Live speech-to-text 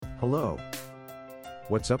Hello.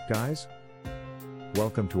 What's up, guys?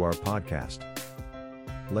 Welcome to our podcast.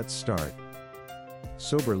 Let's start.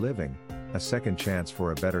 Sober living, a second chance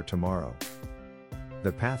for a better tomorrow.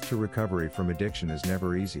 The path to recovery from addiction is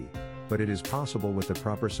never easy, but it is possible with the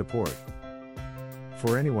proper support.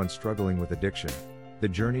 For anyone struggling with addiction, the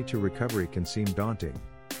journey to recovery can seem daunting.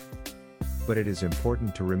 But it is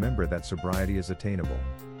important to remember that sobriety is attainable.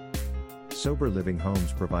 Sober living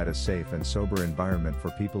homes provide a safe and sober environment for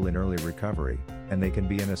people in early recovery, and they can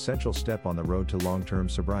be an essential step on the road to long-term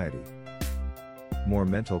sobriety. More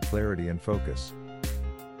mental clarity and focus.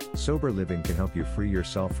 Sober living can help you free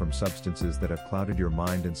yourself from substances that have clouded your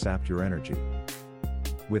mind and sapped your energy.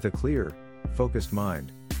 With a clear, focused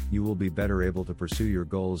mind, you will be better able to pursue your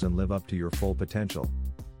goals and live up to your full potential.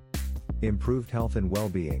 Improved health and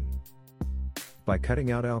well-being. By cutting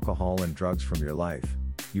out alcohol and drugs from your life,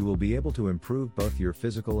 you will be able to improve both your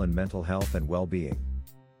physical and mental health and well-being.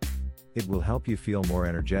 It will help you feel more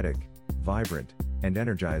energetic, vibrant, and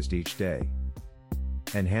energized each day.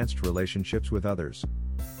 Enhanced relationships with others.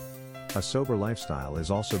 A sober lifestyle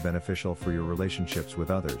is also beneficial for your relationships with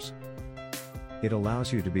others. It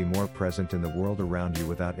allows you to be more present in the world around you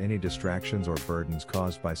without any distractions or burdens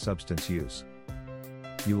caused by substance use.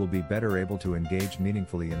 You will be better able to engage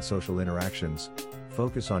meaningfully in social interactions,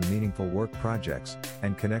 focus on meaningful work projects,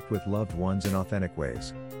 and connect with loved ones in authentic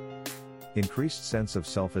ways. Increased sense of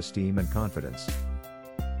self-esteem and confidence.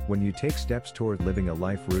 When you take steps toward living a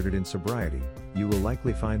life rooted in sobriety, you will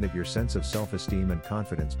likely find that your sense of self-esteem and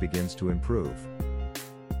confidence begins to improve.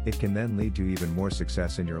 It can then lead to even more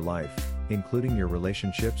success in your life, including your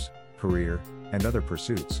relationships, career, and other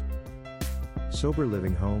pursuits. Sober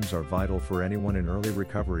living homes are vital for anyone in early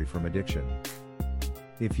recovery from addiction.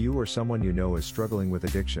 If you or someone you know is struggling with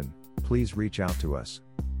addiction, please reach out to us.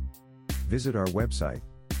 Visit our website,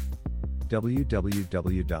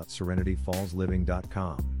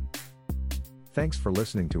 www.serenityfallsliving.com. Thanks for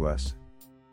listening to us.